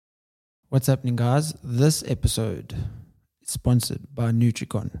What's happening, guys? This episode is sponsored by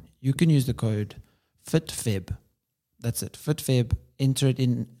Nutricon. You can use the code FITFEB. That's it, FITFEB. Enter it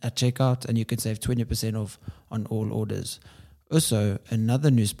in at checkout and you can save 20% off on all orders. Also,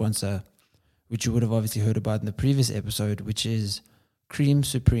 another new sponsor, which you would have obviously heard about in the previous episode, which is Cream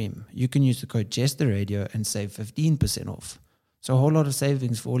Supreme. You can use the code JESTTHERadio and save 15% off. So a whole lot of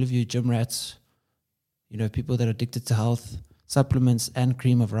savings for all of you gym rats, people that are addicted to health, supplements, and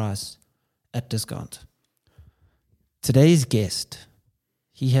cream of rice at discount. Today's guest,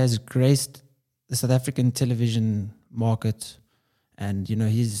 he has graced the South African television market, and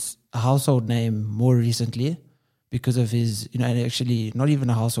he's a household name more recently because of his, and actually not even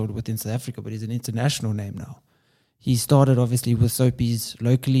a household within South Africa, but he's an international name now. He started obviously with soapies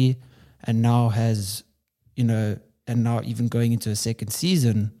locally, and now has, and now even going into a second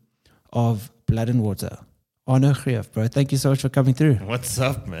season of Blood and Water. Arno Greef, bro. Thank you so much for coming through. What's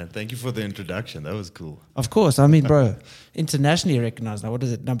up, man? Thank you for the introduction. That was cool. Of course. I mean, bro, internationally recognized now. What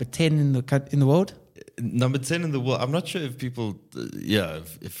is it? Number 10 in the world? Number 10 in the world. I'm not sure if people,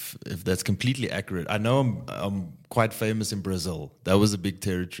 if that's completely accurate. I know I'm quite famous in Brazil. That was a big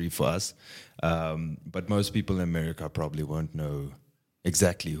territory for us. But most people in America probably won't know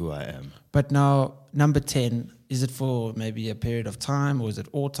exactly who I am. But now, number 10, is it for maybe a period of time, or is it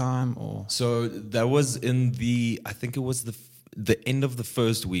all time? Or so that was I think it was the end of the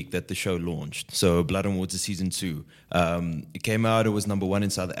first week that the show launched. So Blood and Water Season 2. It came out, it was number 1 in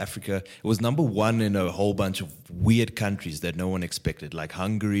South Africa. It was number 1 in a whole bunch of weird countries that no one expected, like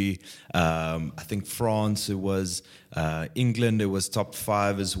Hungary, I think France, it was England, it was top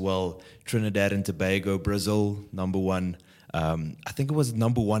 5 as well, Trinidad and Tobago, Brazil, number 1. I think it was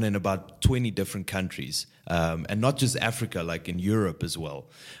number 1 in about 20 different countries, and not just Africa, like in Europe as well.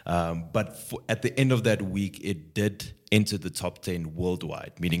 But at the end of that week, it did enter the top 10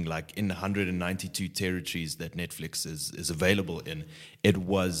 worldwide, meaning like in 192 territories that Netflix is available in, it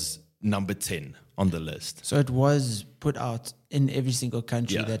was number 10 on the list. So it was put out in every single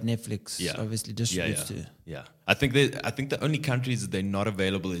country that Netflix obviously distributes to. Yeah, I think the only countries that they're not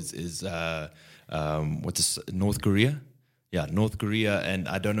available is North Korea. Yeah, North Korea, and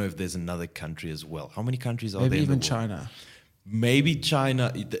I don't know if there's another country as well. How many countries are there? Maybe even China. Maybe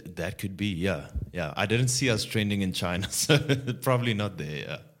China. That could be. Yeah. I didn't see us trending in China, so probably not there.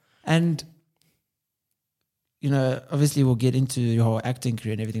 Yeah. And obviously we'll get into your whole acting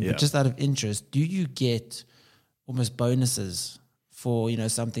career and everything. But just out of interest, do you get almost bonuses for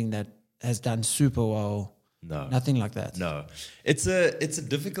something that has done super well? No, nothing like that. No, it's a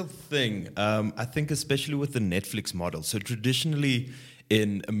difficult thing. I think especially with the Netflix model. So traditionally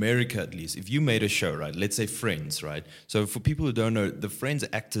in America, at least, if you made a show, right, let's say Friends, right? So for people who don't know, the Friends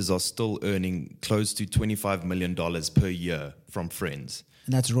actors are still earning close to $25 million per year from Friends.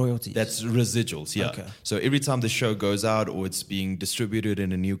 And that's royalties. That's residuals, yeah. Okay. So every time the show goes out or it's being distributed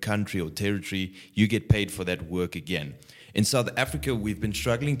in a new country or territory, you get paid for that work again. In South Africa, we've been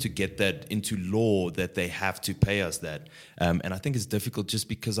struggling to get that into law that they have to pay us that. And I think it's difficult just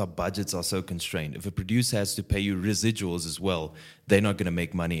because our budgets are so constrained. If a producer has to pay you residuals as well, they're not going to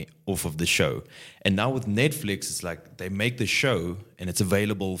make money off of the show. And now with Netflix, it's like they make the show and it's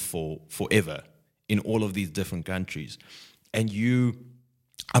available for forever in all of these different countries. And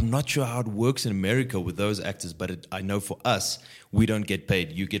I'm not sure how it works in America with those actors, but I know for us, we don't get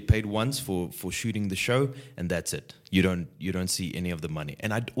paid. You get paid once for shooting the show, and that's it. You don't see any of the money.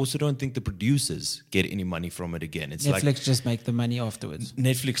 And I also don't think the producers get any money from it again. It's Netflix just make the money afterwards.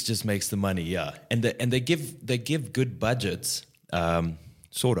 Netflix just makes the money, yeah. And they give good budgets,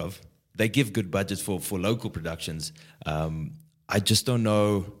 sort of. They give good budgets for local productions. I just don't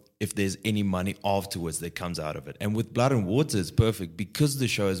know if there's any money afterwards that comes out of it. And with Blood and Water, it's perfect because the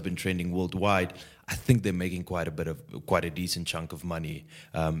show has been trending worldwide. I think they're making quite a decent chunk of money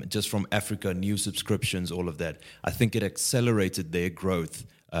just from Africa, new subscriptions, all of that. I think it accelerated their growth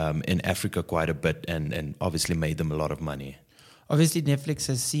in Africa quite a bit and obviously made them a lot of money. Obviously, Netflix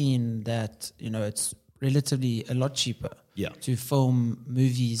has seen that it's relatively a lot cheaper to film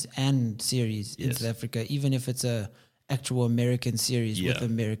movies and series in South Africa, even if it's a actual American series with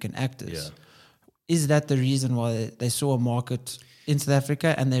American actors. Is that the reason why they saw a market in South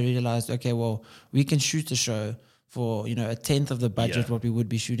Africa and they realized, okay, well, we can shoot a show for a tenth of the budget what we would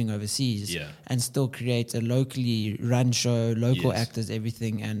be shooting overseas and still create a locally run show, local actors,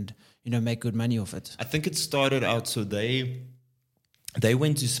 everything, and make good money off it? I think it started out so they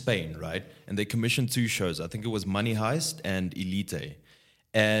went to Spain, right? And they commissioned 2 shows. I think it was Money Heist and Elite.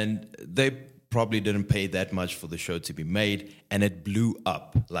 And they probably didn't pay that much for the show to be made, and it blew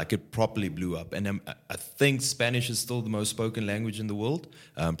up. Like, it properly blew up. And I think Spanish is still the most spoken language in the world,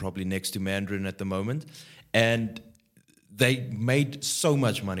 probably next to Mandarin at the moment. And they made so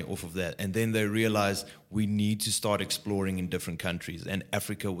much money off of that. And then they realized we need to start exploring in different countries. And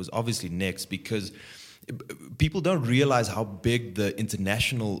Africa was obviously next, because people don't realize how big the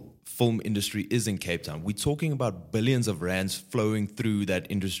international film industry is in Cape Town. We're talking about billions of rands flowing through that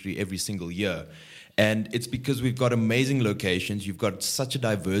industry every single year. And it's because we've got amazing locations, you've got such a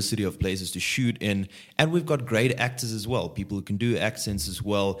diversity of places to shoot in, and we've got great actors as well, people who can do accents as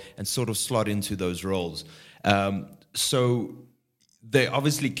well and sort of slot into those roles. So they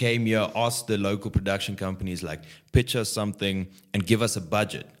obviously came here, asked the local production companies, like, pitch us something and give us a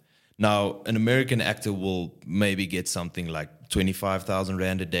budget. Now, an American actor will maybe get something like 25,000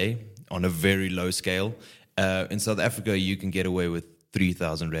 Rand a day on a very low scale. In South Africa, you can get away with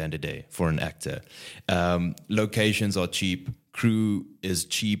 3,000 Rand a day for an actor. Locations are cheap, crew is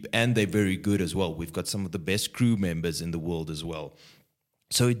cheap, and they're very good as well. We've got some of the best crew members in the world as well.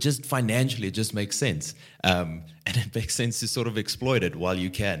 So it just financially, it just makes sense. And it makes sense to sort of exploit it while you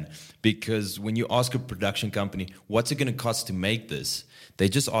can. Because when you ask a production company, what's it going to cost to make this? They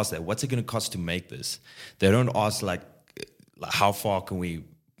just ask that, what's it going to cost to make this? They don't ask, like, how far can we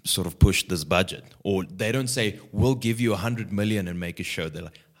sort of push this budget? Or they don't say, we'll give you 100 million and make a show. They're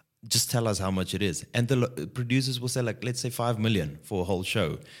like, just tell us how much it is. And the producers will say, like, let's say 5 million for a whole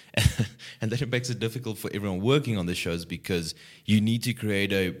show. And then it makes it difficult for everyone working on the shows, because you need to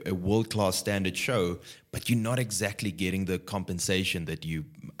create a world-class standard show, but you're not exactly getting the compensation that you,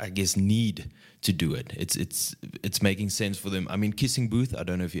 I guess, need to do it. It's making sense for them. I mean, Kissing Booth, I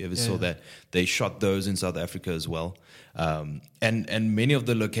don't know if you ever saw that. They shot those in South Africa as well. And many of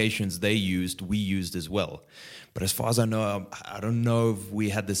the locations we used as well. But as far as I know, I don't know if we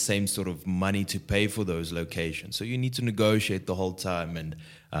had the same sort of money to pay for those locations. So you need to negotiate the whole time. And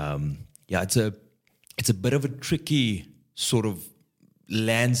it's a bit of a tricky sort of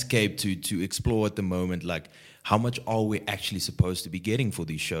landscape to explore at the moment. Like, how much are we actually supposed to be getting for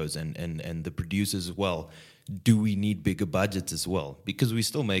these shows, and the producers as well? Do we need bigger budgets as well? Because we're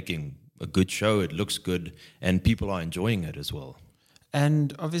still making a good show, it looks good, and people are enjoying it as well.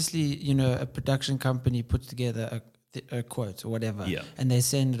 And obviously, a production company puts together a quote or whatever, and they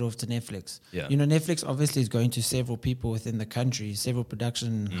send it off to Netflix. Yeah. Netflix obviously is going to several people within the country, several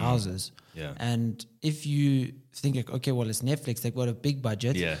production houses. Yeah. And if you think, okay, well, it's Netflix, they've got a big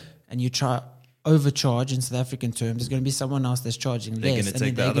budget, and you try overcharge in South African terms, there's going to be someone else that's charging less, and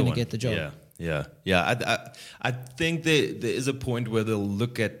then they're going to get the job. I think there is a point where they'll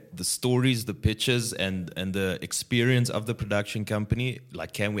look at the stories, the pitches, and the experience of the production company.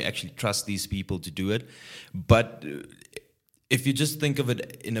 Like, can we actually trust these people to do it? But if you just think of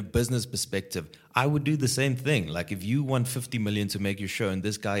it in a business perspective, I would do the same thing. Like, if you want 50 million to make your show, and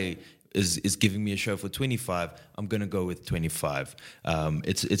this guy is giving me a show for 25, I'm going to go with 25.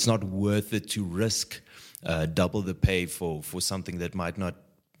 It's not worth it to risk double the pay for something that might not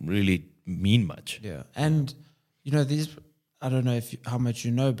really mean much. Yeah. And these, I don't know how much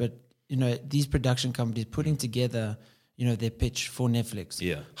but these production companies putting together their pitch for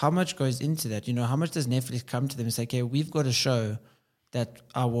Netflix, how much goes into that? How much does Netflix come to them and say, okay, we've got a show that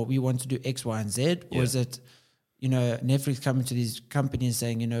we want to do X, Y, and Z? Or is it Netflix coming to these companies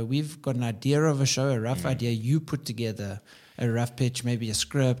saying, we've got an idea of a show, a rough idea, you put together a rough pitch, maybe a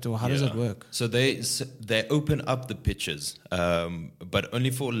script, or how does it work? So they open up the pitches, but only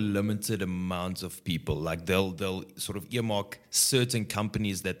for limited amounts of people. Like, they'll sort of earmark certain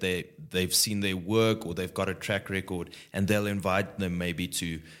companies that they've seen their work, or they've got a track record, and they'll invite them maybe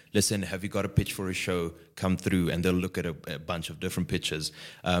to, listen, have you got a pitch for a show? Come through, and they'll look at a bunch of different pitches.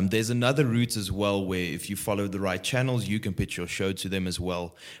 There's another route as well, where if you follow the right channels, you can pitch your show to them as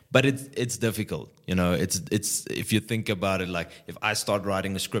well. But it's difficult, It's if you think about it, like, if I start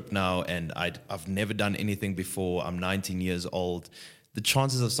writing a script now and I've never done anything before, I'm 19 years old, the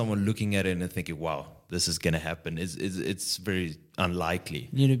chances of someone looking at it and thinking, wow, this is going to happen, it's very unlikely.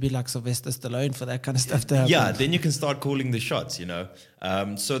 You need to be like Sylvester Stallone for that kind of stuff to happen. Yeah, then you can start calling the shots,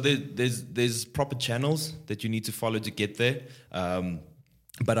 So there's proper channels that you need to follow to get there.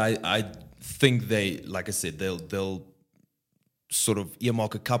 But I think like I said, they'll sort of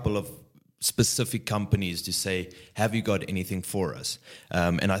earmark a couple of specific companies to say, have you got anything for us?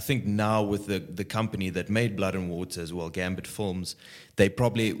 And I think now with the company that made Blood and Water as well, Gambit Films, they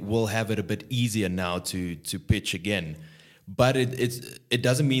probably will have it a bit easier now to pitch again. But it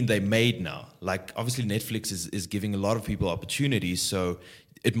doesn't mean they made now. Like, obviously Netflix is giving a lot of people opportunities, so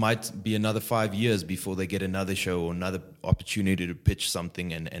it might be another 5 years before they get another show or another opportunity to pitch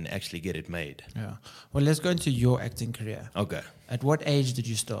something and actually get it made. Yeah. Well, let's go into your acting career. Okay. At what age did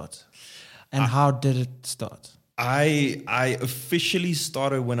you start? And how did it start? I officially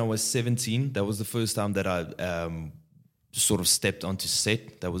started when I was 17. That was the first time that I sort of stepped onto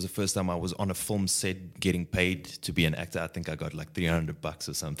set. That was the first time I was on a film set getting paid to be an actor. I think I got like $300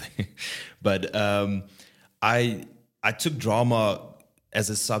 or something. But I took drama as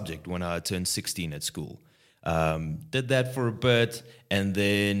a subject when I turned 16 at school. Did that for a bit, and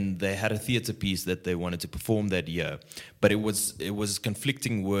then they had a theatre piece that they wanted to perform that year, but it was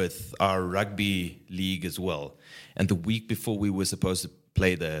conflicting with our rugby league as well. And the week before we were supposed to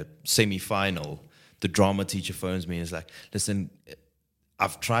play the semi-final, the drama teacher phones me and is like, "Listen,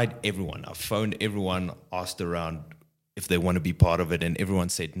 I've tried everyone. I've phoned everyone, asked around if they want to be part of it, and everyone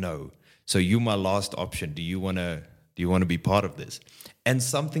said no. So you're my last option. Do you want to be part of this?" And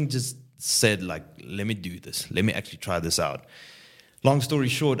something just said, like, let me do this. Let me actually try this out. Long story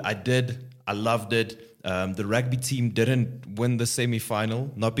short, I did. I loved it. The rugby team didn't win the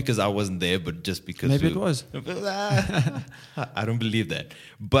semi-final, not because I wasn't there, but just because... Maybe it was. I don't believe that.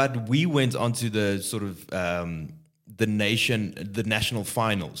 But we went on to the sort of the national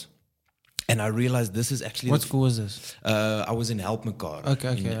finals. And I realized this is actually... What school was this? I was in Helpmekaar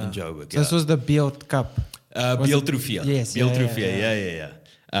in Joburg. So this was the Beeld Cup. Beeld Trofee. Yes. Beeld Trofee, yeah.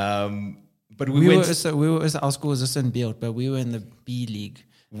 But our school was just in Beeld, but we were in the B League.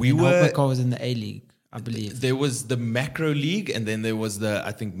 Helpmekaar was in the A League, I believe. There was the macro league, and then there was the,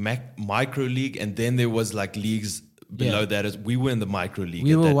 I think, micro league, and then there was like leagues below that. We were in the micro league.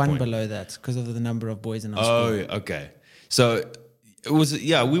 We were one below that because of the number of boys in our school. Oh, okay. So it was,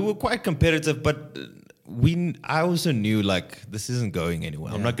 we were quite competitive, but I also knew, like, this isn't going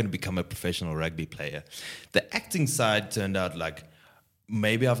anywhere. I'm not going to become a professional rugby player. The acting side turned out like,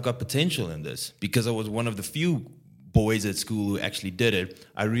 maybe I've got potential in this, because I was one of the few boys at school who actually did it.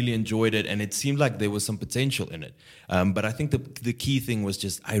 I really enjoyed it, and it seemed like there was some potential in it. But I think the key thing was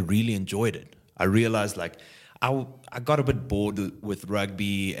just I really enjoyed it. I realized, like, I got a bit bored with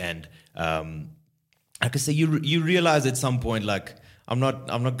rugby, and like I say, you realize at some point, like, I'm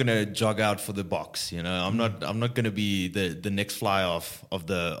not gonna jog out for the box, you know. I'm not gonna be the next fly off of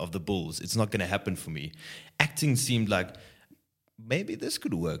the Bulls. It's not gonna happen for me. Acting seemed like, maybe this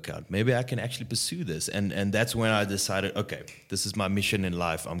could work out. Maybe I can actually pursue this, and that's when I decided, okay, this is my mission in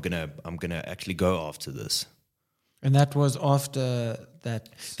life. I'm gonna actually go after this. And that was after that.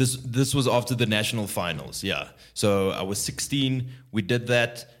 This was after the national finals, yeah. So I was 16. We did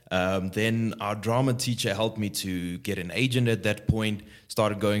that. Then our drama teacher helped me to get an agent at that point.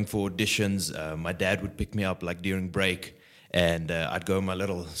 Started going for auditions. My dad would pick me up like during break. And I'd go in my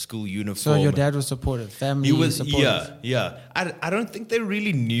little school uniform. So your dad was supportive, family supportive. Yeah. I don't think they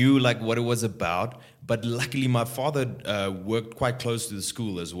really knew like what it was about, but luckily my father worked quite close to the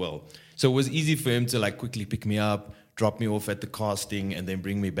school as well. So it was easy for him to like quickly pick me up, drop me off at the casting, and then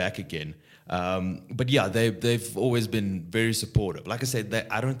bring me back again. But yeah, they've always been very supportive. Like I said,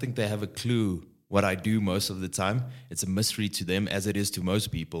 I don't think they have a clue what I do most of the time. It's a mystery to them, as it is to most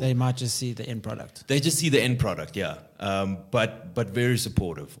people. They might just see the end product. They just see the end product, yeah. But very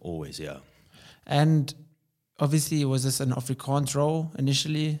supportive, always, yeah. And obviously, was this an Afrikaans role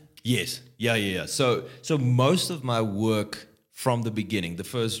initially? Yes, yeah. So most of my work from the beginning, the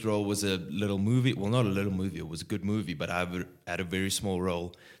first role was a little movie. Well, not a little movie. It was a good movie, but I had a very small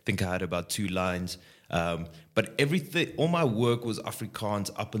role. I think I had about 2 lines. But all my work was Afrikaans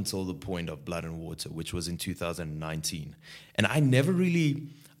up until the point of Blood and Water, which was in 2019. And I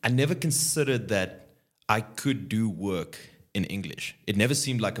never considered that I could do work in English. It never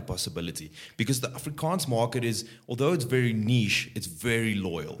seemed like a possibility, because the Afrikaans market is, although it's very niche, it's very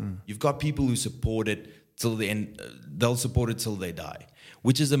loyal. You've got people who support it till the end. They'll support it till they die,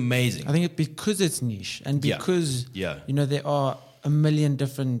 which is amazing. I think because it's niche, and because there are a million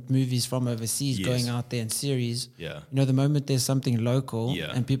different movies from overseas going out there in series. Yeah. The moment there's something local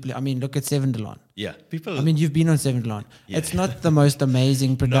and people, look at Seven Delon. Yeah. You've been on Seven Delon. Yeah. It's not the most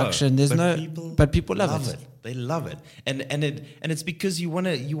amazing production. But people love it. They love it. And it's because you want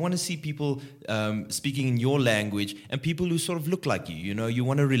to see people speaking in your language, and people who sort of look like you, you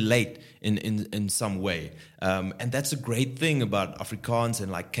want to relate in some way. And that's a great thing about Afrikaans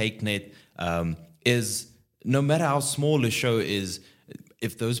and like Kyknet, is no matter how small a show is,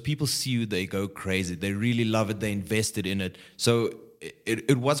 if those people see you, they go crazy. They really love it. They invested in it. So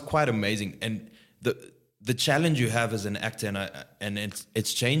it was quite amazing. And the challenge you have as an actor, and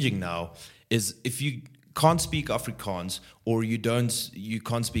it's changing now, is if you can't speak Afrikaans, or you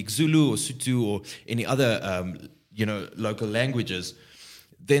can't speak Zulu or Sotho or any other local languages,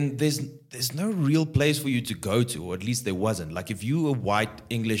 then there's no real place for you to go to, or at least there wasn't. Like if you were a white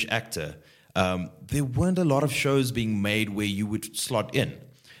English actor, there weren't a lot of shows being made where you would slot in.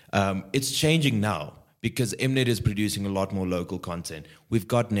 It's changing now because Mnet is producing a lot more local content. We've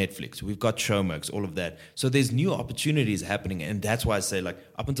got Netflix, we've got Showmax, all of that. So there's new opportunities happening, and that's why I say, like,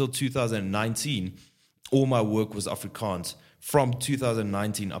 up until 2019, all my work was Afrikaans. From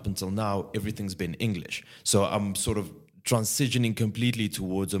 2019 up until now, everything's been English. So I'm sort of transitioning completely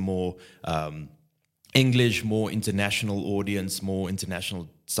towards a more English, more international audience, more international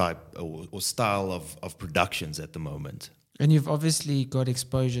type or style of productions at the moment. And you've obviously got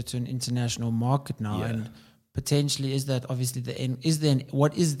exposure to an international market now, Yeah. and potentially is that obviously the end?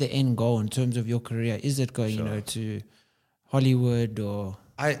 What is the end goal in terms of your career? Is it going, to Hollywood or?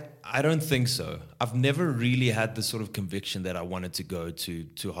 I don't think so. I've never really had the sort of conviction that I wanted to go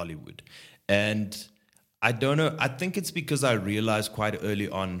to Hollywood, and I don't know. I think it's because I realized quite early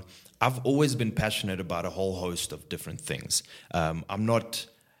on I've always been passionate about a whole host of different things. I'm not.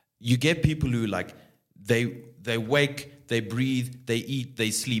 You get people who like they wake, they breathe, they eat, they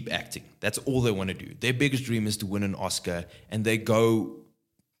sleep acting. That's all they want to do. Their biggest dream is to win an Oscar, and they go,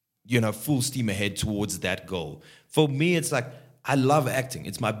 full steam ahead towards that goal. For me, it's like I love acting.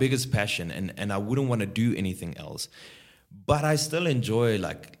 It's my biggest passion, and I wouldn't want to do anything else. But I still enjoy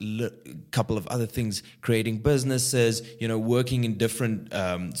like a couple of other things, creating businesses, working in different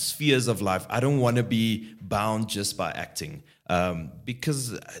spheres of life. I don't want to be bound just by acting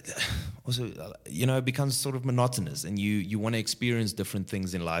because also, it becomes sort of monotonous, and you want to experience different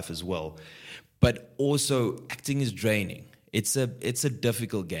things in life as well. But also, acting is draining. It's a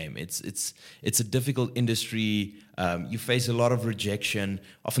difficult game. It's a difficult industry. You face a lot of rejection.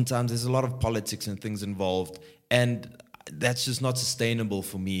 Oftentimes, there's a lot of politics and things involved, and that's just not sustainable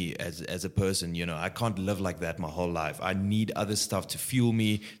for me as a person. I can't live like that my whole life. I need other stuff to fuel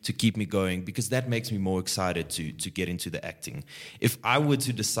me, to keep me going, because that makes me more excited to get into the acting. If I were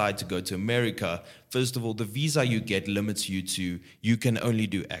to decide to go to America, first of all, the visa you get limits you to, you can only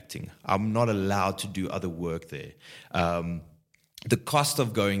do acting. I'm not allowed to do other work there. The cost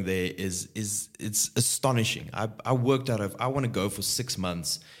of going there it's astonishing. I worked out I want to go for 6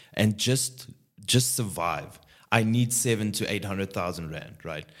 months and just survive. I need 700,000 to 800,000 rand,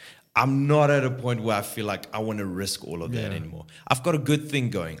 right? I'm not at a point where I feel like I want to risk all of that anymore. I've got a good thing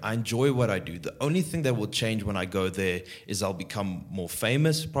going. I enjoy what I do. The only thing that will change when I go there is I'll become more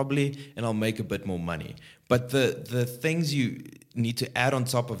famous probably, and I'll make a bit more money. But the things you need to add on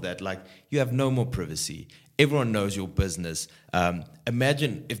top of that, like you have no more privacy. Everyone knows your business.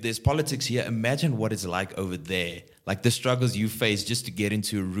 Imagine if there's politics here, imagine what it's like over there. Like the struggles you face just to get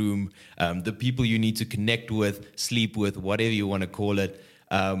into a room, the people you need to connect with, sleep with, whatever you want to call it.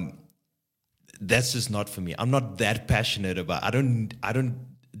 That's just not for me. I'm not that passionate about. I don't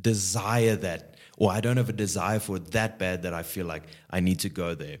desire that, or I don't have a desire for it that bad that I feel like I need to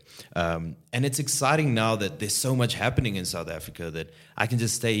go there. And it's exciting now that there's so much happening in South Africa that I can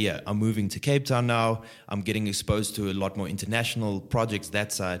just stay here. I'm moving to Cape Town now. I'm getting exposed to a lot more international projects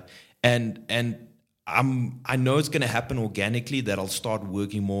that side, and I know it's going to happen organically that I'll start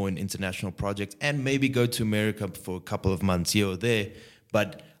working more in international projects and maybe go to America for a couple of months here or there.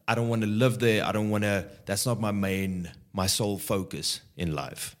 But I don't want to live there. That's not my sole focus in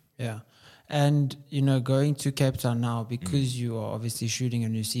life. Yeah. And, going to Cape Town now, because you are obviously shooting a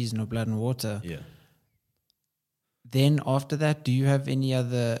new season of Blood and Water. Yeah. Then after that, do you have any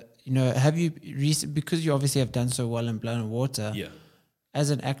other, have you, because you obviously have done so well in Blood and Water. Yeah. As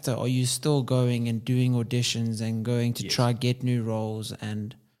an actor, are you still going and doing auditions and going to try get new roles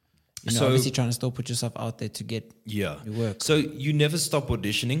and obviously trying to still put yourself out there to get your work? So you never stop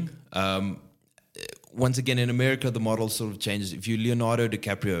auditioning. Once again, in America, the model sort of changes. If you're Leonardo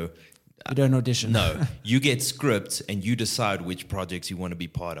DiCaprio, you don't audition. No, you get scripts and you decide which projects you want to be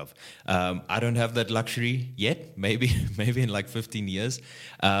part of. I don't have that luxury yet. Maybe in like 15 years.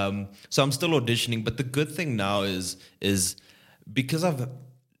 So I'm still auditioning. But the good thing now is because I've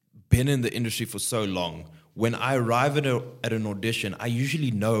been in the industry for so long, when I arrive at an audition, I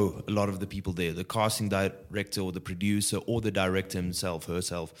usually know a lot of the people there, the casting director or the producer or the director himself,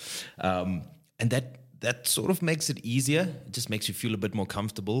 herself. And that sort of makes it easier. It just makes you feel a bit more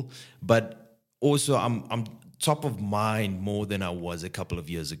comfortable. But also I'm top of mind more than I was a couple of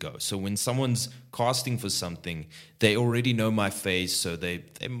years ago. So when someone's casting for something, they already know my face, so they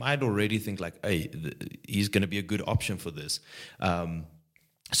might already think like, hey, he's going to be a good option for this.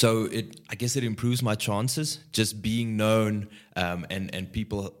 So I guess it improves my chances, just being known, and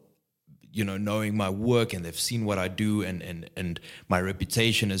people, knowing my work, and they've seen what I do, and my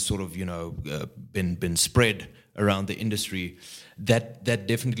reputation has sort of, been spread around the industry, that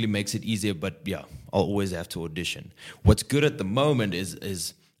definitely makes it easier. But yeah, I'll always have to audition. What's good at the moment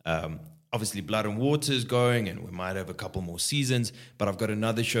is obviously Blood and Water is going, and we might have a couple more seasons, but I've got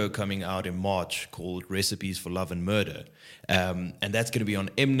another show coming out in March called Recipes for Love and Murder. And that's going to be on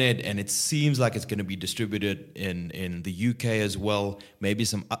Mnet, and it seems like it's going to be distributed in the UK as well, maybe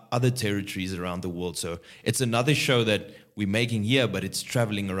some other territories around the world. So it's another show that we're making here, but it's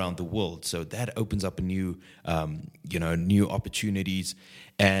traveling around the world. So that opens up a new, new opportunities.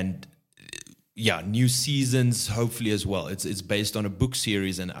 And yeah, new seasons hopefully as well. It's based on a book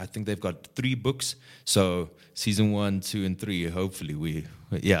series, and I think they've got 3 books. So season 1, 2, and 3. Hopefully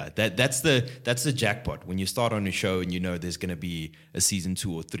that's the jackpot when you start on a show and you know there's going to be a season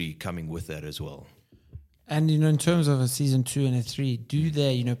 2 or 3 coming with that as well. And in terms of a season 2 and a 3, do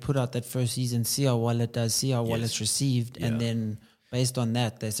they put out that first season, see how well it does, see how well it's received, and then based on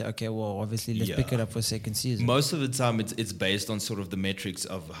that, they say, okay, well, obviously, let's pick it up for second season. Most of the time, it's based on sort of the metrics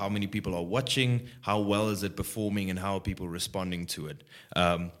of how many people are watching, how well is it performing, and how are people responding to it.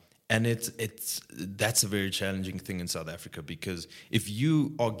 And that's a very challenging thing in South Africa, because if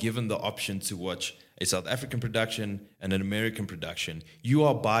you are given the option to watch a South African production and an American production, you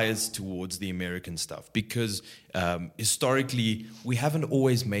are biased towards the American stuff, because historically we haven't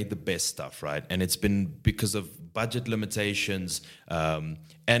always made the best stuff, right? And it's been because of budget limitations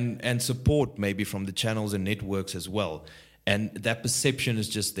and support maybe from the channels and networks as well. And that perception is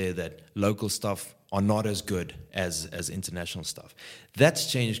just there that local stuff are not as good as international stuff.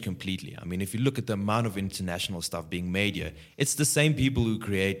 That's changed completely. I mean, if you look at the amount of international stuff being made here, it's the same people who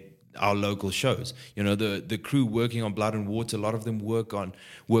create our local shows. The crew working on Blood and Water, a lot of them worked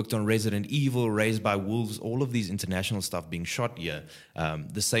on Resident Evil, Raised by Wolves, all of these international stuff being shot here.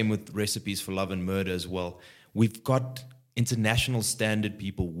 The same with Recipes for Love and Murder as well. We've got international standard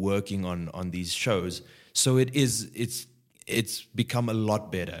people working on these shows, so it's become a lot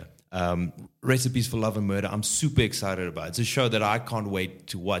better. Recipes for Love and Murder, I'm super excited about. It's a show that I can't wait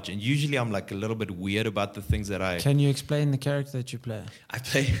to watch. And usually I'm like a little bit weird about the things that I... Can you explain the character that you play?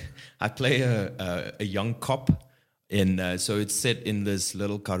 I play a young cop so it's set in this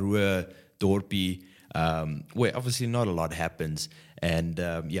little Karoo dorpie, where obviously not a lot happens. And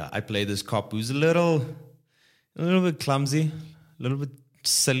I play this cop who's a little bit clumsy, a little bit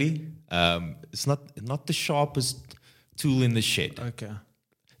silly. It's not the sharpest tool in the shed. Okay.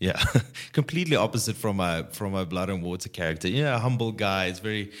 Yeah, completely opposite from my Blood and Water character. Yeah, a humble guy. It's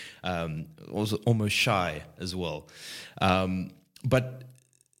very also almost shy as well.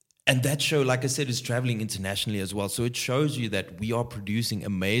 And that show, like I said, is traveling internationally as well. So it shows you that we are producing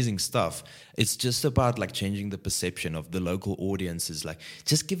amazing stuff. It's just about like changing the perception of the local audiences. Like,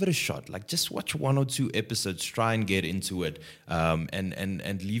 just give it a shot. Like, just watch 1 or 2 episodes, try and get into it,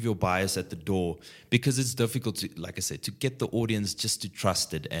 and leave your bias at the door, because it's difficult to, like I said, to get the audience just to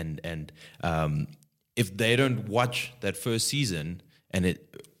trust it. And if they don't watch that first season, and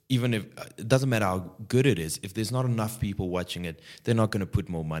even if it doesn't matter how good it is, if there's not enough people watching it, they're not going to put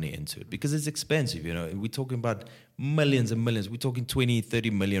more money into it, because it's expensive. We're talking about millions and millions. We're talking 20, 30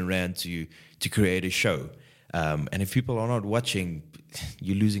 million rand to create a show. And if people are not watching,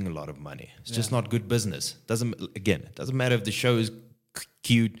 you're losing a lot of money. It's just not good business. It doesn't matter if the show is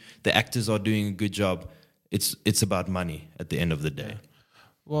cute, the actors are doing a good job. It's about money at the end of the day.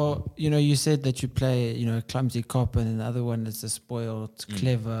 Well, you said that you play, a clumsy cop, and the other one is a spoiled,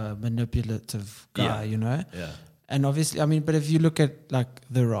 clever, manipulative guy, Yeah. And obviously, but if you look at like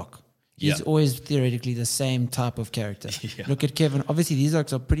The Rock, he's always theoretically the same type of character. Yeah. Look at Kevin. Obviously, these are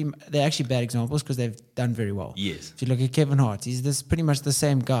they're actually bad examples because they've done very well. Yes. If you look at Kevin Hart, he's pretty much the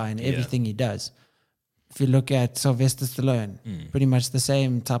same guy in everything he does. If you look at Sylvester Stallone, pretty much the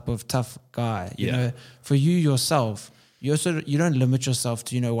same type of tough guy. You know, for you yourself, you don't limit yourself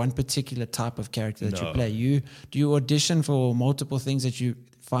to one particular type of character that you play. Do you audition for multiple things that you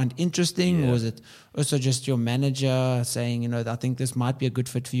find interesting, or is it also just your manager saying, I think this might be a good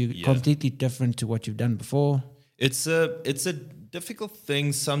fit for you, completely different to what you've done before? It's a difficult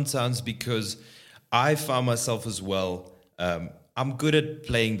thing sometimes, because I found myself as well. I'm good at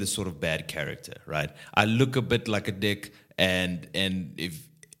playing this sort of bad character, right? I look a bit like a dick, and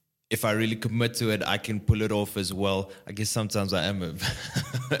if I really commit to it, I can pull it off as well. I guess sometimes I am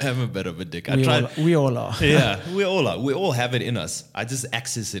a bit of a dick. We all are. Yeah, we all are. We all have it in us. I just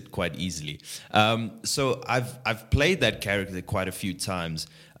access it quite easily. So I've played that character quite a few times,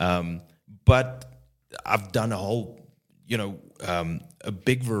 but I've done a whole, a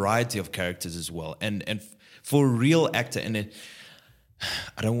big variety of characters as well. And for a real actor,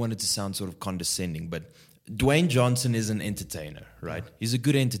 I don't want it to sound sort of condescending, but Dwayne Johnson is an entertainer, right? He's a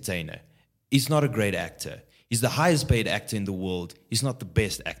good entertainer. He's not a great actor. He's the highest paid actor in the world. He's not the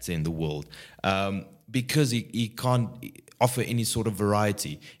best actor in the world because he can't offer any sort of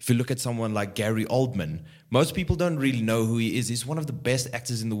variety. If you look at someone like Gary Oldman, most people don't really know who he is. He's one of the best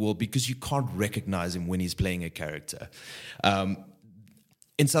actors in the world because you can't recognize him when he's playing a character.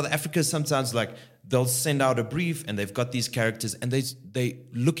 In South Africa, sometimes like they'll send out a brief and they've got these characters and they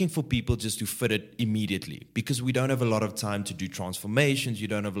looking for people just to fit it immediately because we don't have a lot of time to do transformations. You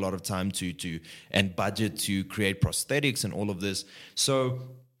don't have a lot of time and budget to create prosthetics and all of this. So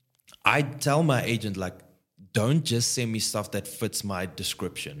I tell my agent, like, don't just send me stuff that fits my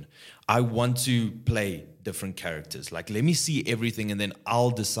description. I want to play different characters. Like, let me see everything and then I'll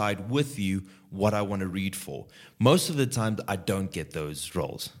decide with you what I want to read for. Most of the time, I don't get those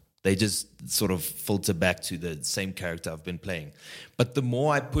roles. They just sort of filter back to the same character I've been playing. But the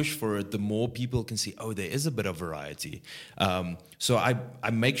more I push for it, the more people can see, oh, there is a bit of variety. So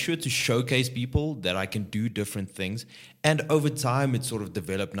I make sure to showcase people that I can do different things. And over time, it's sort of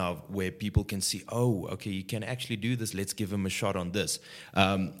developed now where people can see, oh, okay, you can actually do this. Let's give him a shot on this.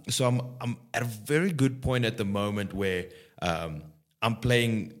 So I'm at a very good point at the moment where I'm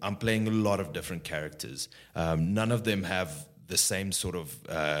playing a lot of different characters. None of them have the same sort of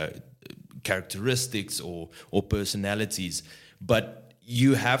characteristics or personalities, but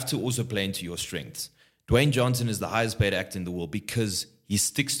you have to also play into your strengths. Dwayne Johnson is the highest paid actor in the world because he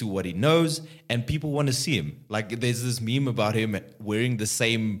sticks to what he knows and people want to see him. Like there's this meme about him wearing the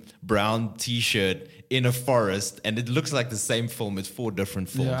same brown t-shirt in a forest and it looks like the same film. It's 4 different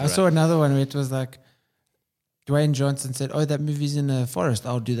films. Yeah, I saw another one where it was like, Dwayne Johnson said, oh, that movie's in a forest.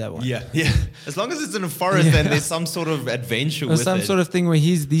 I'll do that one. Yeah. As long as it's in a forest and there's some sort of adventure with it. Or some sort of thing where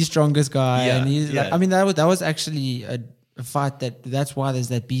he's the strongest guy. Yeah, and he's yeah. like, I mean, that was actually a fight that's why there's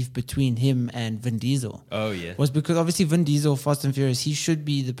that beef between him and Vin Diesel. Oh, yeah. Was because obviously Vin Diesel, Fast and Furious, he should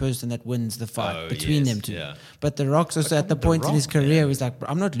be the person that wins the fight between them two. Yeah. But The Rock's also at the point in his career was like,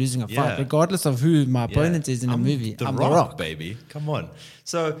 I'm not losing a fight, regardless of who my opponent is in a movie. I'm The Rock, baby. Come on.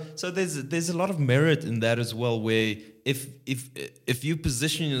 So there's a lot of merit in that as well, where if you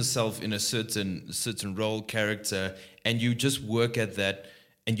position yourself in a certain role, character, and you just work at that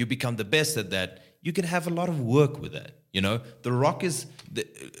and you become the best at that, you can have a lot of work with that. You know, The Rock is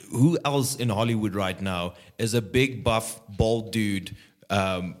who else in Hollywood right now is a big, buff, bald dude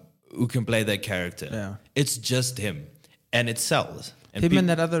who can play that character. Yeah. It's just him, and it sells. And him and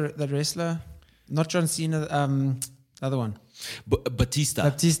that wrestler, not John Cena, the other one.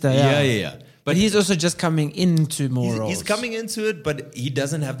 Batista. Yeah. But he's also just coming into more roles. He's coming into it, but he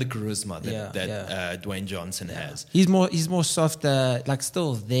doesn't have the charisma that Dwayne Johnson has. He's more softer, like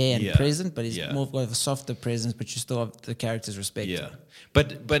still there and present, but he's more of a softer presence, but you still have the characters respected. Yeah.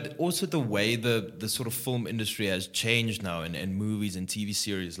 But also the way the sort of film industry has changed now and movies and TV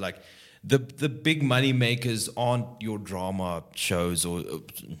series, like the big money makers aren't your drama shows or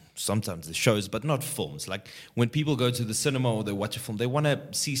sometimes the shows, but not films. Like when people go to the cinema or they watch a film, they want to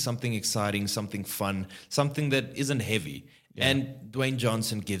see something exciting, something fun, something that isn't heavy. Yeah. And Dwayne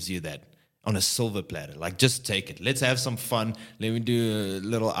Johnson gives you that on a silver platter. Like, just take it. Let's have some fun. Let me do a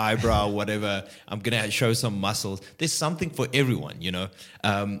little eyebrow, whatever. I'm going to show some muscles. There's something for everyone, you know.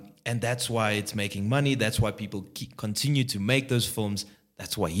 And that's why it's making money. That's why people continue to make those films.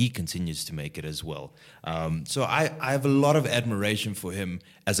 That's why he continues to make it as well. So I have a lot of admiration for him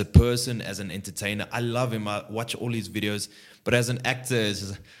as a person, as an entertainer. I love him. I watch all his videos. But as an actor,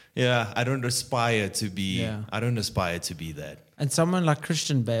 I don't aspire to be. Yeah. I don't aspire to be that. And someone like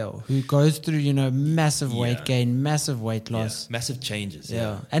Christian Bale, who goes through, massive weight gain, massive weight loss, massive changes.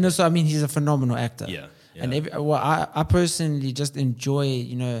 Yeah. And also, I mean, he's a phenomenal actor. Yeah. And I personally just enjoy,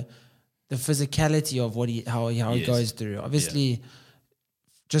 the physicality of how he goes through. Obviously. Yeah.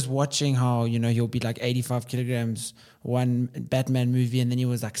 Just watching how, he'll be like 85 kilograms, one Batman movie, and then he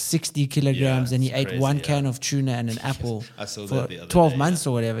was like 60 kilograms, and he ate one can of tuna and an apple I saw for that the other 12 day, months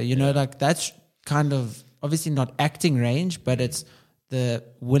or whatever. Like that's kind of obviously not acting range, but it's the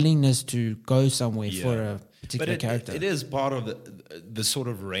willingness to go somewhere for a particular character. It is part of the sort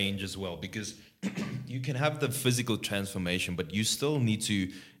of range as well, because you can have the physical transformation, but you still need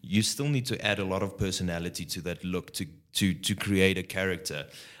to add a lot of personality to that look to create a character,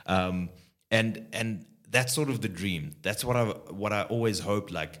 and that's sort of the dream. That's what I always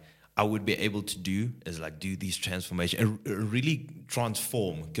hoped, like I would be able to do, is like do these transformations and really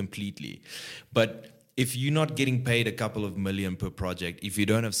transform completely. But if you're not getting paid a couple of million per project, if you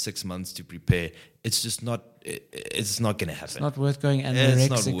don't have 6 months to prepare, it's just not it's not going to happen. It's not worth going It's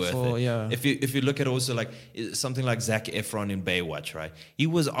not anorexic worth for. it. Yeah. If you look at also like something like Zac Efron in Baywatch, right? He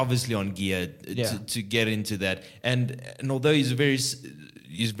was obviously on gear to get into that, and although he's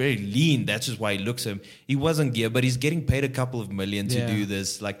very lean, that's just why he looks him. He was on gear, but he's getting paid a couple of million to do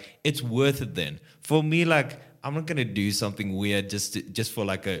this. Like, it's worth it then. For me, like, I'm not gonna do something weird just for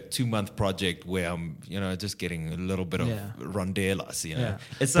like a 2-month project where I'm, just getting a little bit of rondelas, Yeah.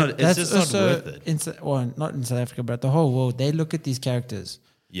 It's But not. It's that's just not also worth it. well, not in South Africa, but the whole world. They look at these characters,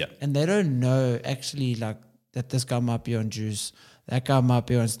 Yeah. and they don't know actually like that this guy might be on juice, that guy might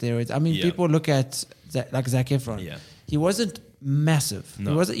be on steroids. I mean, people look at like Zac Efron. Yeah. He wasn't massive.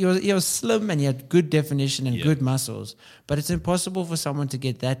 No. He was slim and he had good definition and Yeah. good muscles. But it's impossible for someone to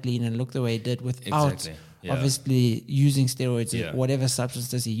get that lean and look the way he did without Exactly. Yeah. obviously using steroids Yeah. or whatever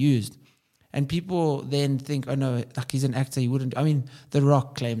substances he used. And people then think, oh no, like he's an actor, he wouldn't. I mean, The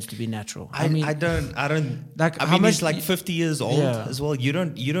Rock claims to be natural. I don't Like, I how mean, much he's like 50 years old Yeah. as well. You're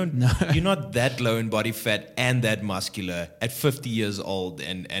not that low in body fat and that muscular at 50 years old,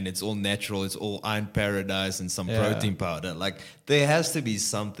 and it's all natural. It's all Iron Paradise and some protein powder. Like, there has to be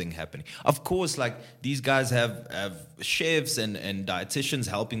something happening. Of course, like, these guys have chefs and dietitians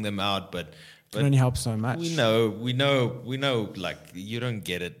helping them out, but it can only help so much. we know, like, you don't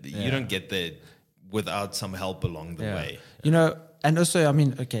get it. You don't get there without some help along the way. And also, I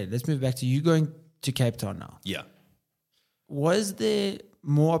mean, okay, let's move back to you going to Cape Town now. Yeah. Was there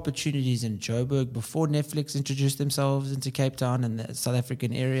more opportunities in Joburg before Netflix introduced themselves into Cape Town and the South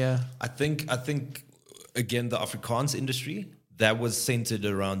African area? I think again, the Afrikaans industry that was centered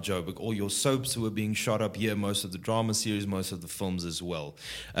around Joburg. All your soaps were being shot up here, most of the drama series, most of the films as well.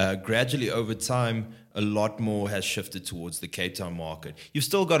 Gradually over time, a lot more has shifted towards the Cape Town market. You've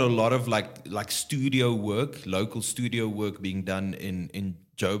still got a lot of like studio work, local studio work being done in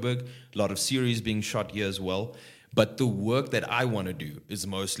Joburg, a lot of series being shot here as well. But the work that I want to do is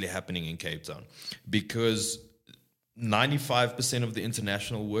mostly happening in Cape Town, because 95% of the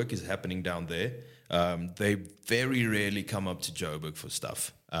international work is happening down there. They very rarely come up to Joburg for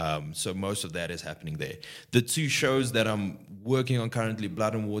stuff. So most of that is happening there. The 2 shows that I'm working on currently,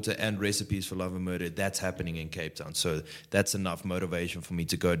 Blood and Water and Recipes for Love and Murder, that's happening in Cape Town. So that's enough motivation for me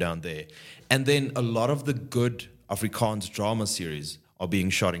to go down there. And then a lot of the good Afrikaans drama series are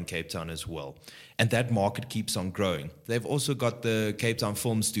being shot in Cape Town as well. And that market keeps on growing. They've also got the Cape Town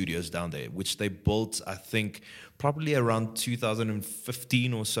Film Studios down there, which they built, I think, probably around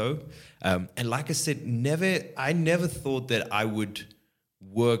 2015 or so. And like I said, I never thought that I would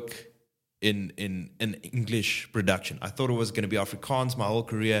work in an English production. I thought it was going to be Afrikaans my whole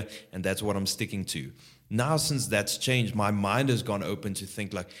career, and that's what I'm sticking to. Now, since that's changed, my mind has gone open to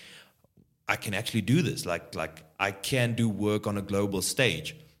think like, I can actually do this. Like I can do work on a global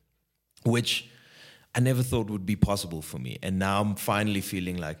stage, which I never thought would be possible for me. And now I'm finally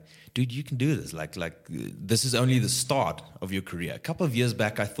feeling like, dude, you can do this. Like this is only the start of your career. A couple of years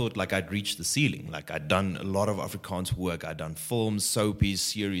back, I thought like I'd reached the ceiling. Like I'd done a lot of Afrikaans work. I'd done films, soapies,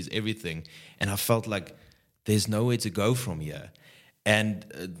 series, everything. And I felt like there's nowhere to go from here. And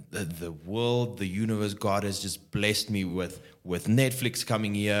the world, the universe, God has just blessed me with Netflix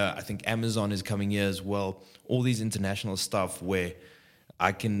coming here. I think Amazon is coming here as well. All these international stuff where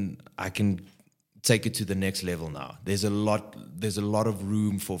I can take it to the next level now. There's a lot of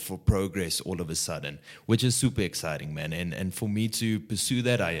room for progress all of a sudden, which is super exciting, man. And for me to pursue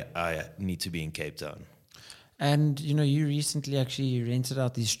that, I need to be in Cape Town. And you recently actually rented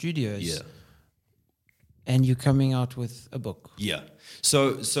out these studios. Yeah. And you're coming out with a book. Yeah.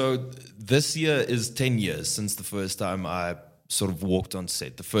 So this year is 10 years since the first time I sort of walked on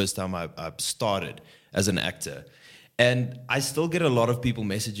set, the first time I started as an actor. And I still get a lot of people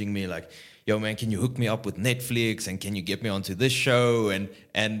messaging me like, yo, man, can you hook me up with Netflix? And can you get me onto this show? And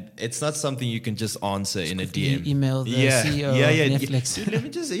it's not something you can just answer in a DM. Email the CEO of Netflix. Dude, let me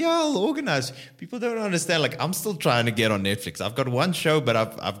just, I'll organize. People don't understand. Like, I'm still trying to get on Netflix. I've got one show, but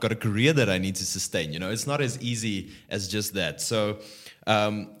I've got a career that I need to sustain. It's not as easy as just that. So,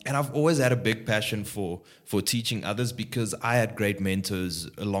 and I've always had a big passion for teaching others, because I had great mentors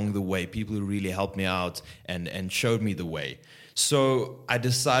along the way, people who really helped me out and showed me the way. So I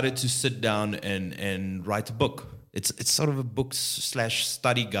decided to sit down and write a book. It's sort of a book /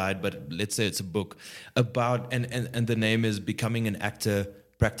 study guide, but let's say it's a book about, and the name is Becoming an Actor,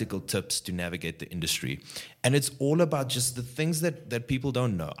 Practical Tips to Navigate the Industry. And it's all about just the things that people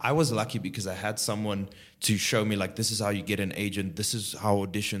don't know. I was lucky because I had someone to show me, like, this is how you get an agent, this is how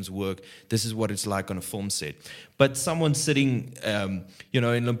auditions work, this is what it's like on a film set. But someone sitting,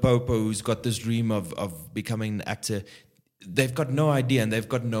 in Limpopo who's got this dream of becoming an actor, they've got no idea, and they've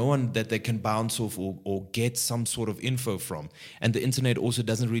got no one that they can bounce off or get some sort of info from. And the internet also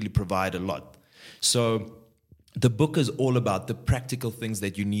doesn't really provide a lot. So the book is all about the practical things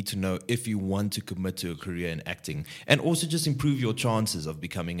that you need to know if you want to commit to a career in acting, and also just improve your chances of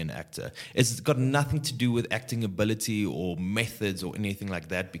becoming an actor. It's got nothing to do with acting ability or methods or anything like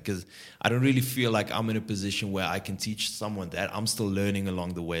that, because I don't really feel like I'm in a position where I can teach someone that. I'm still learning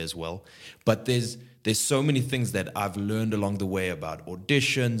along the way as well. But there's so many things that I've learned along the way about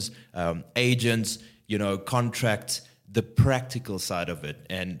auditions, agents, contracts, the practical side of it,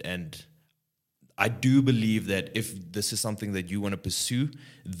 and I do believe that if this is something that you want to pursue,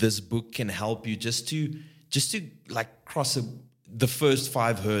 this book can help you just to like cross the first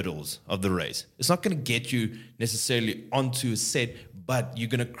 5 hurdles of the race. It's not going to get you necessarily onto a set, but you're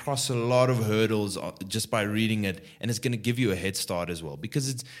going to cross a lot of hurdles just by reading it, and it's going to give you a head start as well.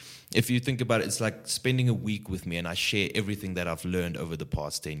 Because if you think about it, it's like spending a week with me, and I share everything that I've learned over the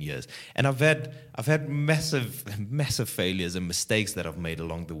past 10 years. And I've had massive failures and mistakes that I've made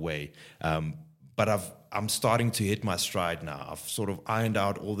along the way. But I'm starting to hit my stride now. I've sort of ironed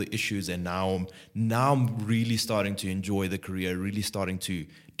out all the issues, and now I'm really starting to enjoy the career, really starting to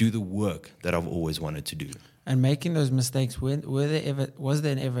do the work that I've always wanted to do. And making those mistakes, was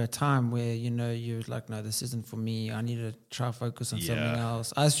there ever a time where you were like, no, this isn't for me, I need to try focus on something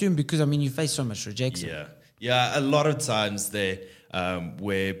else? I assume because you face so much rejection. Yeah, a lot of times there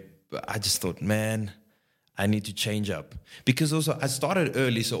where I just thought, man, I need to change up. Because also I started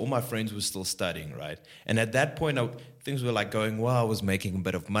early, so all my friends were still studying, right? And at that point, things were like going well. I was making a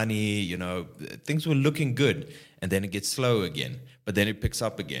bit of money, things were looking good. And then it gets slow again, but then it picks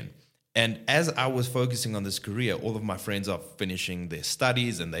up again. And as I was focusing on this career, all of my friends are finishing their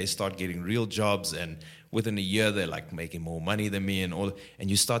studies and they start getting real jobs. And within a year, they're like making more money than me and all. And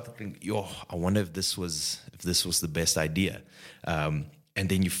you start thinking, I wonder if this was the best idea. And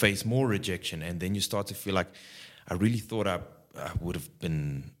then you face more rejection, and then you start to feel like, I really thought I would have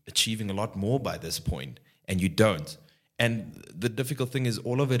been achieving a lot more by this point, and you don't. And the difficult thing is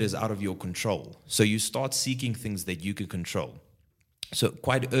all of it is out of your control. So you start seeking things that you can control. So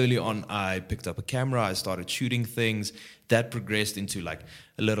quite early on, I picked up a camera, I started shooting things. That progressed into like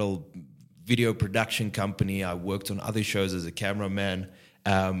a little video production company. I worked on other shows as a cameraman.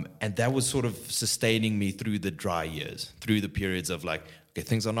 And that was sort of sustaining me through the dry years, through the periods of like, okay,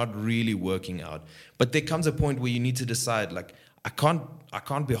 things are not really working out. But there comes a point where you need to decide, like, I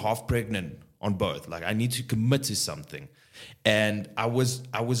can't be half pregnant on both. Like, I need to commit to something. And I was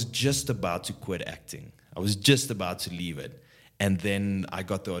just about to quit acting. I was just about to leave it. And then I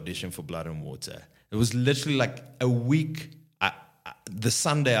got the audition for Blood and Water. It was literally like a week. The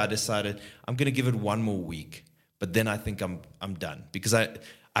Sunday I decided I'm going to give it one more week. But then I think I'm done, because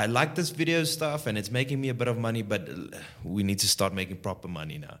I like this video stuff and it's making me a bit of money, but we need to start making proper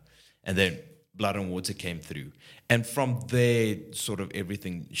money now. And then Blood and Water came through. And from there, sort of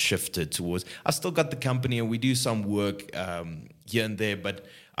everything shifted towards, I still got the company and we do some work here and there, but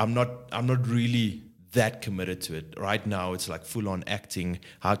I'm not really that committed to it. Right now, it's like full on acting.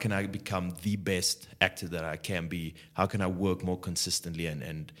 How can I become the best actor that I can be? How can I work more consistently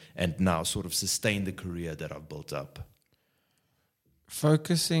and now sort of sustain the career that I've built up?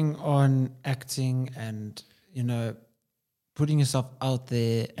 Focusing on acting and, putting yourself out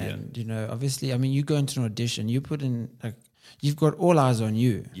there and, obviously, you go into an audition, you put in, like, you've got all eyes on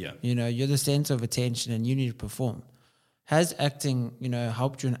you. Yeah. You're the center of attention and you need to perform. Has acting,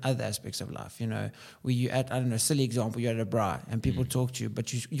 helped you in other aspects of life? Where you at, I don't know, silly example, you're at a bar and people talk to you,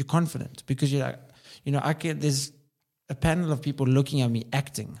 but you're confident because you're like, there's a panel of people looking at me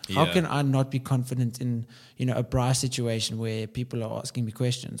acting. How can I not be confident in, a bar situation where people are asking me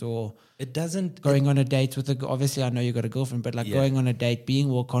questions, or it doesn't going on a date with obviously I know you got a girlfriend, but going on a date, being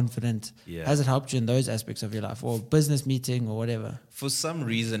more confident. Has it helped you in those aspects of your life, or business meeting or whatever? For some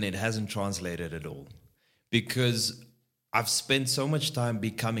reason, it hasn't translated at all, because I've spent so much time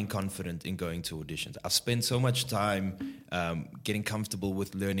becoming confident in going to auditions. I've spent so much time getting comfortable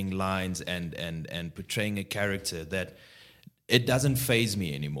with learning lines and portraying a character that it doesn't faze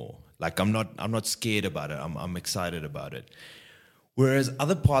me anymore. Like I'm not scared about it. I'm excited about it. Whereas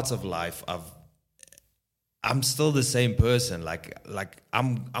other parts of life, I'm still the same person. Like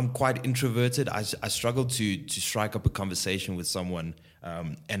I'm quite introverted. I struggle to strike up a conversation with someone.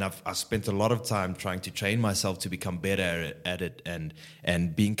 And I've spent a lot of time trying to train myself to become better at it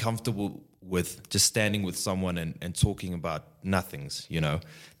and being comfortable with just standing with someone and talking about nothings,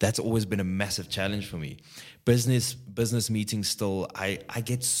 That's always been a massive challenge for me. Business meetings still, I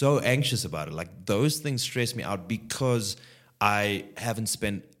get so anxious about it. Like those things stress me out because I haven't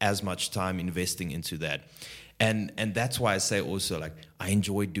spent as much time investing into that. And that's why I say also, like, I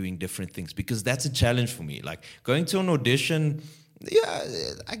enjoy doing different things, because that's a challenge for me. Like, going to an audition, yeah,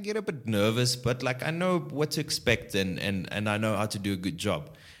 I get a bit nervous, but like, I know what to expect, and I know how to do a good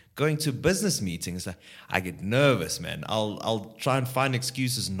job. Going to business meetings, I get nervous, man. I'll try and find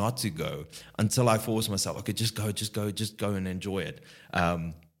excuses not to go until I force myself. Okay, just go and enjoy it.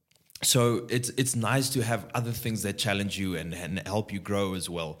 So it's nice to have other things that challenge you and help you grow as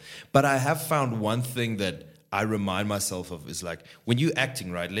well. But I have found one thing that I remind myself of is, like, when you're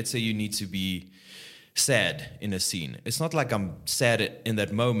acting, right? Let's say you need to be sad in a scene. It's not like I'm sad in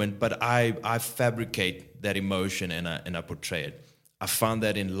that moment, but I fabricate that emotion and I portray it. I found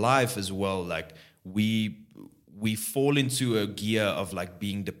that in life as well. Like, we fall into a gear of like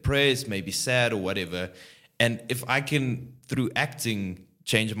being depressed, maybe sad or whatever. And if I can, through acting,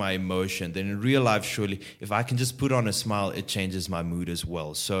 change my emotion, then in real life, surely, if I can just put on a smile, it changes my mood as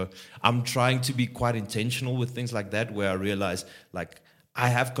well. So I'm trying to be quite intentional with things like that, where I realize, like, I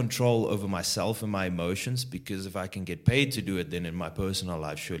have control over myself and my emotions, because if I can get paid to do it, then in my personal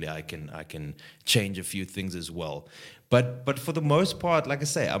life, surely I can change a few things as well. But for the most part, like I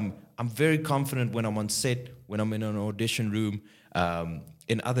say, I'm very confident when I'm on set, when I'm in an audition room.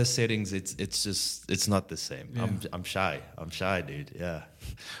 In other settings, it's not the same. Yeah. I'm shy, dude. Yeah.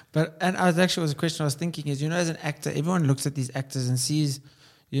 And I was a question I was thinking is, as an actor, everyone looks at these actors and sees,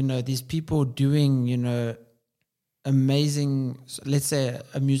 these people doing, amazing, let's say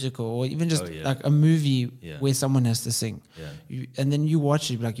a musical, or even just like a movie where someone has to sing. Yeah. And then you watch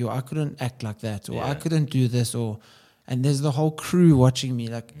it, like, I couldn't act like that, or I couldn't do this, and there's the whole crew watching me.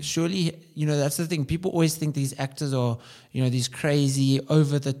 Like, surely, that's the thing. People always think these actors are, these crazy,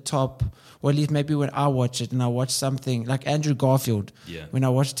 over the top. Or at least maybe when I watch it and I watch something like Andrew Garfield, when I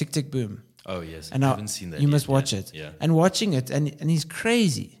watch Tick, Tick, Boom. Oh, yes. And I haven't seen that You yet. must watch it. Yeah. And watching it, and he's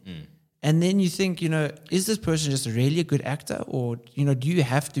crazy. And then you think, is this person just a really good actor? Or, do you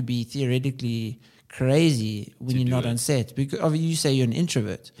have to be theoretically crazy when you're not on set? Because obviously you say you're an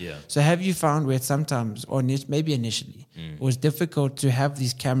introvert. Yeah. So have you found where sometimes, or maybe initially, it was difficult to have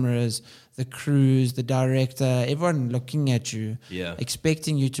these cameras, the crews, the director, everyone looking at you,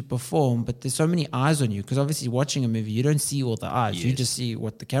 expecting you to perform, but there's so many eyes on you, because obviously watching a movie, you don't see all the eyes. You just see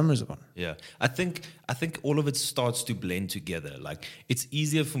what the camera's on. Yeah. I think all of it starts to blend together. Like, it's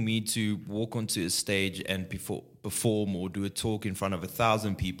easier for me to walk onto a stage and perform or do a talk in front of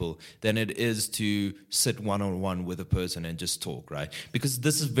 1,000 people than it is to sit one-on-one with a person and just talk, right? Because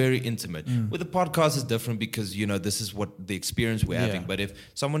this is very intimate. With a podcast, it's different, because, this is what the experience we're having. But if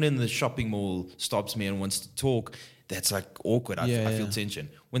someone in the shopping mall stops me and wants to talk, that's like awkward. I feel tension.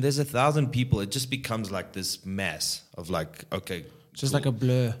 When there's 1,000 people, it just becomes like this mass of like, okay, just like a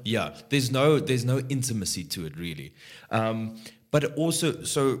blur. Yeah, there's no intimacy to it, really. But also,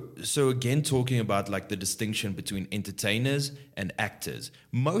 so again, talking about like the distinction between entertainers and actors.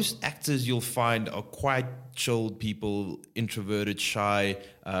 Most actors you'll find are quite chilled people, introverted, shy.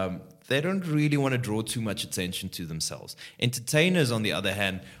 They don't really want to draw too much attention to themselves. Entertainers, on the other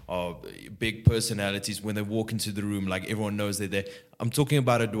hand, are big personalities. When they walk into the room, like, everyone knows they're there. I'm talking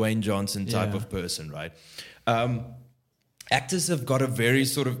about a Dwayne Johnson type of person, right? Actors have got a very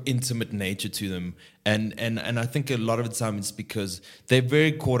sort of intimate nature to them, and I think a lot of the time it's because they're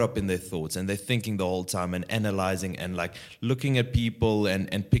very caught up in their thoughts, and they're thinking the whole time and analyzing and like looking at people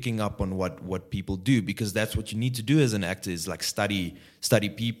and picking up on what people do, because that's what you need to do as an actor, is like study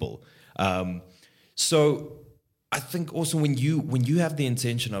people. So I think also when you have the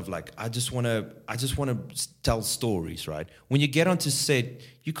intention of like, I just want to tell stories, right? When you get onto set,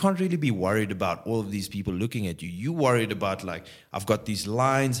 you can't really be worried about all of these people looking at you. You're worried about like, I've got these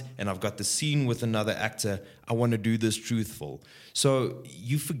lines and I've got the scene with another actor. I want to do this truthful. So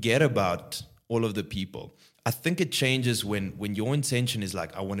you forget about all of the people. I think it changes when your intention is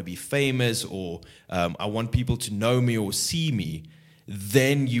like, I want to be famous, or I want people to know me or see me.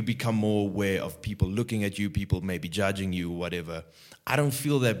 Then you become more aware of people looking at you, people maybe judging you, whatever. I don't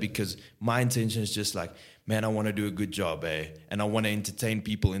feel that, because my intention is just like, man, I want to do a good job, and I want to entertain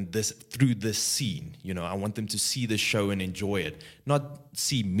people through this scene. I want them to see the show and enjoy it, not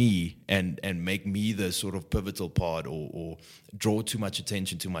see me and make me the sort of pivotal part or draw too much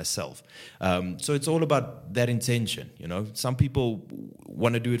attention to myself. So it's all about that intention. Some people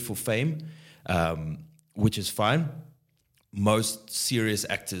want to do it for fame, which is fine. Most serious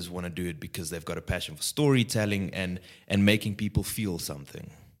actors want to do it because they've got a passion for storytelling and making people feel something.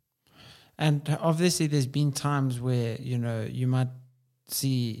 And obviously there's been times where, you might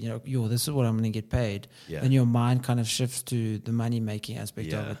see, this is what I'm going to get paid, Yeah. then your mind kind of shifts to the money making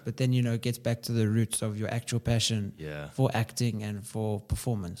aspect of Yeah. it. But then, it gets back to the roots of your actual passion Yeah. for acting and for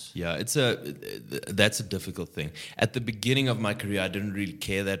performance. Yeah, that's a difficult thing. At the beginning of my career, I didn't really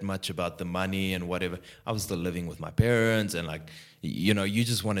care that much about the money and whatever. I was still living with my parents, and you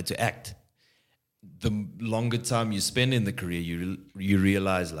just wanted to act. The longer time you spend in the career, you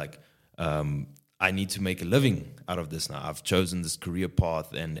realize I need to make a living out of this now. I've chosen this career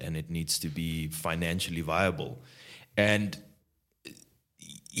path, and it needs to be financially viable. And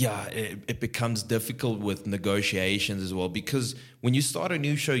yeah, it becomes difficult with negotiations as well, because when you start a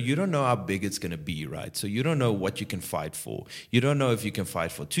new show, you don't know how big it's going to be, right? So you don't know what you can fight for. You don't know if you can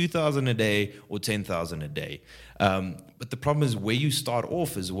fight for 2,000 a day or 10,000 a day. But the problem is where you start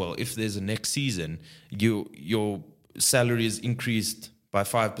off as well. If there's a next season, your salary is increased by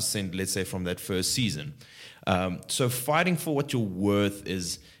 5%, let's say, from that first season. So fighting for what you're worth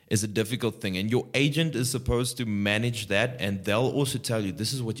is a difficult thing. And your agent is supposed to manage that, and they'll also tell you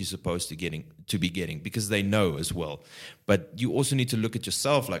this is what you're supposed to be getting, because they know as well. But you also need to look at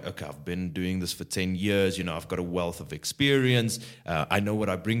yourself like, okay, I've been doing this for 10 years. I've got a wealth of experience. I know what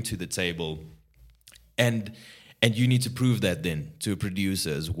I bring to the table. And you need to prove that then to a producer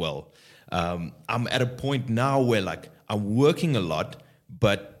as well. I'm at a point now where I'm working a lot,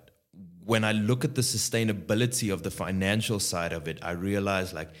 but when I look at the sustainability of the financial side of it, I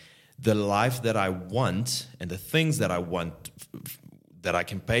realize the life that I want and the things that I want that I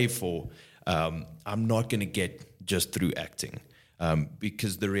can pay for, I'm not going to get just through acting.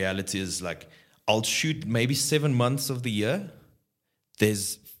 Because the reality is I'll shoot maybe 7 months of the year.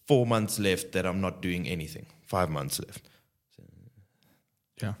 There's 4 months left that I'm not doing anything. 5 months left.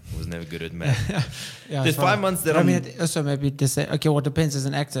 Yeah, I was never good at math. Yeah, There's 5 months that also maybe okay. Well, it depends. As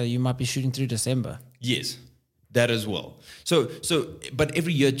an actor, you might be shooting through December. Yes, that as well. So, but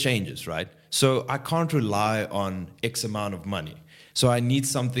every year changes, right? So I can't rely on X amount of money. So I need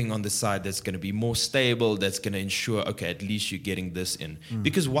something on the side that's going to be more stable, that's going to ensure, okay, at least you're getting this in.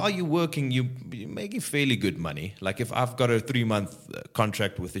 Because while you're working, you're making fairly good money. If I've got a 3-month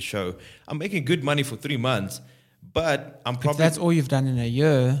contract with the show, I'm making good money for 3 months. But I'm probably... If that's all you've done in a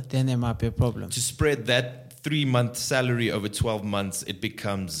year, then there might be a problem. To spread that 3-month salary over 12 months, it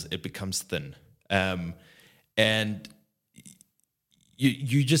becomes thin. And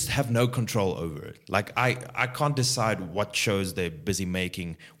you just have no control over it. I can't decide what shows they're busy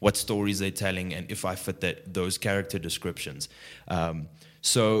making, what stories they're telling, and if I fit those character descriptions.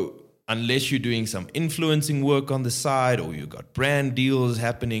 So unless you're doing some influencing work on the side, or you've got brand deals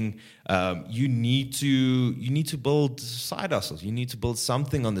happening, you need to build side hustles. You need to build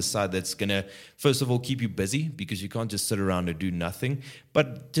something on the side that's going to, first of all, keep you busy, because you can't just sit around and do nothing,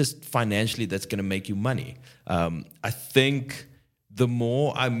 but just financially that's going to make you money. I think the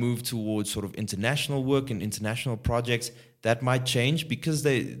more I move towards sort of international work and international projects, that might change, because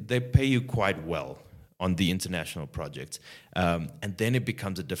they pay you quite well on the international projects. And then it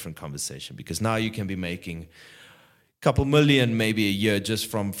becomes a different conversation, because now you can be making a couple million maybe a year just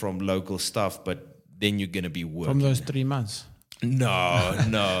from local stuff, but then you're going to be working. From those 3 months?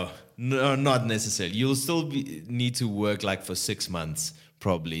 No, not necessarily. You'll still need to work for 6 months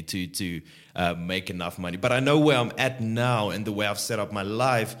probably to make enough money. But I know where I'm at now and the way I've set up my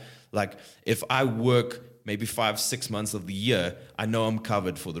life. If I work maybe 5-6 months of the year, I know I'm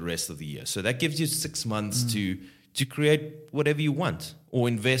covered for the rest of the year. So that gives you 6 months to create whatever you want, or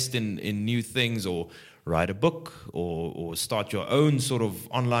invest in new things, or write a book, or start your own sort of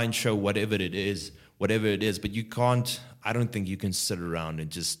online show, whatever it is. But I don't think you can sit around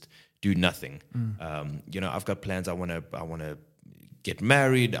and just do nothing. I've got plans. I want to get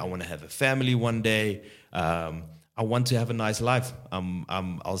married. I want to have a family one day. I want to have a nice life.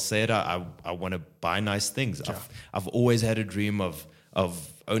 I'll say it. I want to buy nice things. Yeah. I've always had a dream of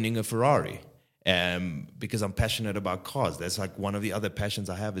owning a Ferrari, because I'm passionate about cars. That's one of the other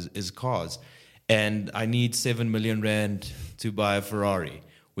passions I have is cars, and I need 7 million rand to buy a Ferrari,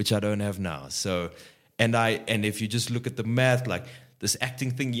 which I don't have now. So, and if you just look at the math, this acting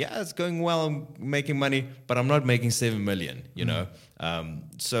thing, yeah, it's going well, I'm making money, but I'm not making 7 million, you know?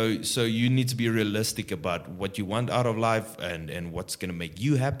 So you need to be realistic about what you want out of life and what's going to make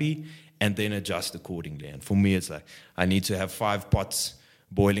you happy, and then adjust accordingly. And for me, it's I need to have 5 pots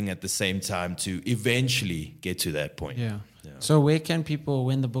boiling at the same time to eventually get to that point. Yeah. Yeah. So where can people,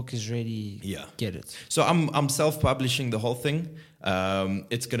 when the book is ready, get it? So I'm self-publishing the whole thing.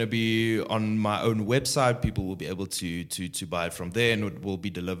 It's going to be on my own website. People will be able to buy it from there, and it will be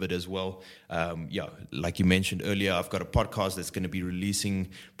delivered as well. Like you mentioned earlier, I've got a podcast that's going to be releasing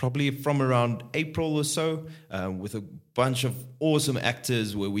probably from around April or so, with a bunch of awesome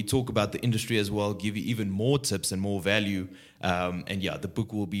actors where we talk about the industry as well, give you even more tips and more value. The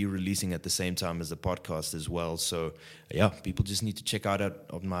book will be releasing at the same time as the podcast as well. So people just need to check out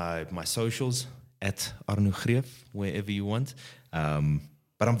on my socials at Arno Greef, wherever you want.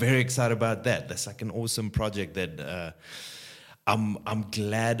 But I'm very excited about that. That's like an awesome project that I'm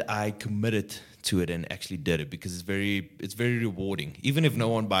glad I committed to it and actually did it, because it's very rewarding. Even if no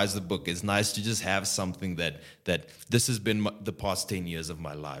one buys the book, it's nice to just have something that this has been the past 10 years of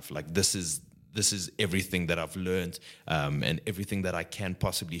my life. Like this is everything that I've learned, and everything that I can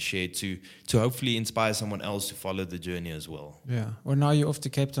possibly share to hopefully inspire someone else to follow the journey as well. Yeah. Well, now you're off to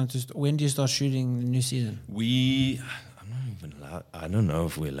Cape Town. When do you start shooting the new season? I'm not even allowed. I don't know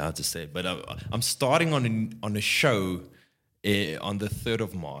if we're allowed to say it, but I'm starting on a show on the 3rd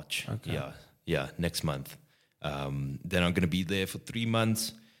of March. Okay. Yeah, next month. Then I'm going to be there for 3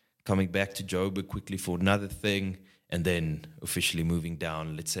 months, coming back to Joburg quickly for another thing, and then officially moving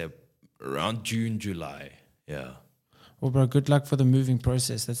down, let's say, around June, July. Yeah. Well, bro, good luck for the moving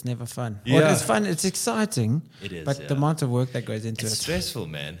process. That's never fun. Yeah. Well, it's fun. It's exciting. It is. But the amount of work that goes into it's it. stressful,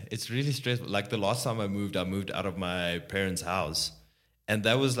 man. It's really stressful. Like the last time I moved out of my parents' house. And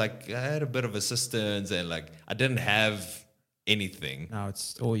that was like, I had a bit of assistance and like, I didn't have anything. Now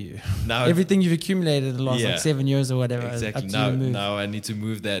it's all you. Now everything you've accumulated the last like 7 years or whatever. Exactly. Now I need to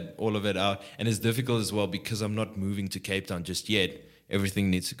move all of it out. And it's difficult as well because I'm not moving to Cape Town just yet. Everything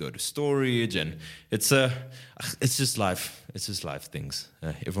needs to go to storage, and it's just life. It's just life things.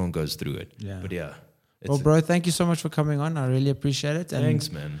 Everyone goes through it. Yeah. But yeah. Well, bro, thank you so much for coming on. I really appreciate it. And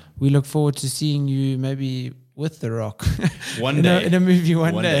thanks, man. We look forward to seeing you maybe with The Rock one day in a movie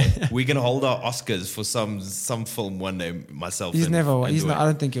one day. We're gonna hold our Oscars for some film one day. Myself. He's never. I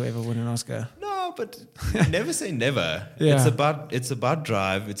don't think he'll ever win an Oscar. No, but never say never. Yeah. It's about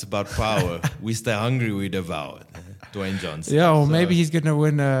drive. It's about power. We stay hungry. We devour. Dwayne Johnson. Yeah, or maybe he's going to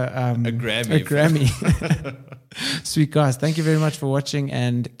win a Grammy. A Grammy. Sweet guys. Thank you very much for watching,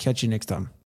 and catch you next time.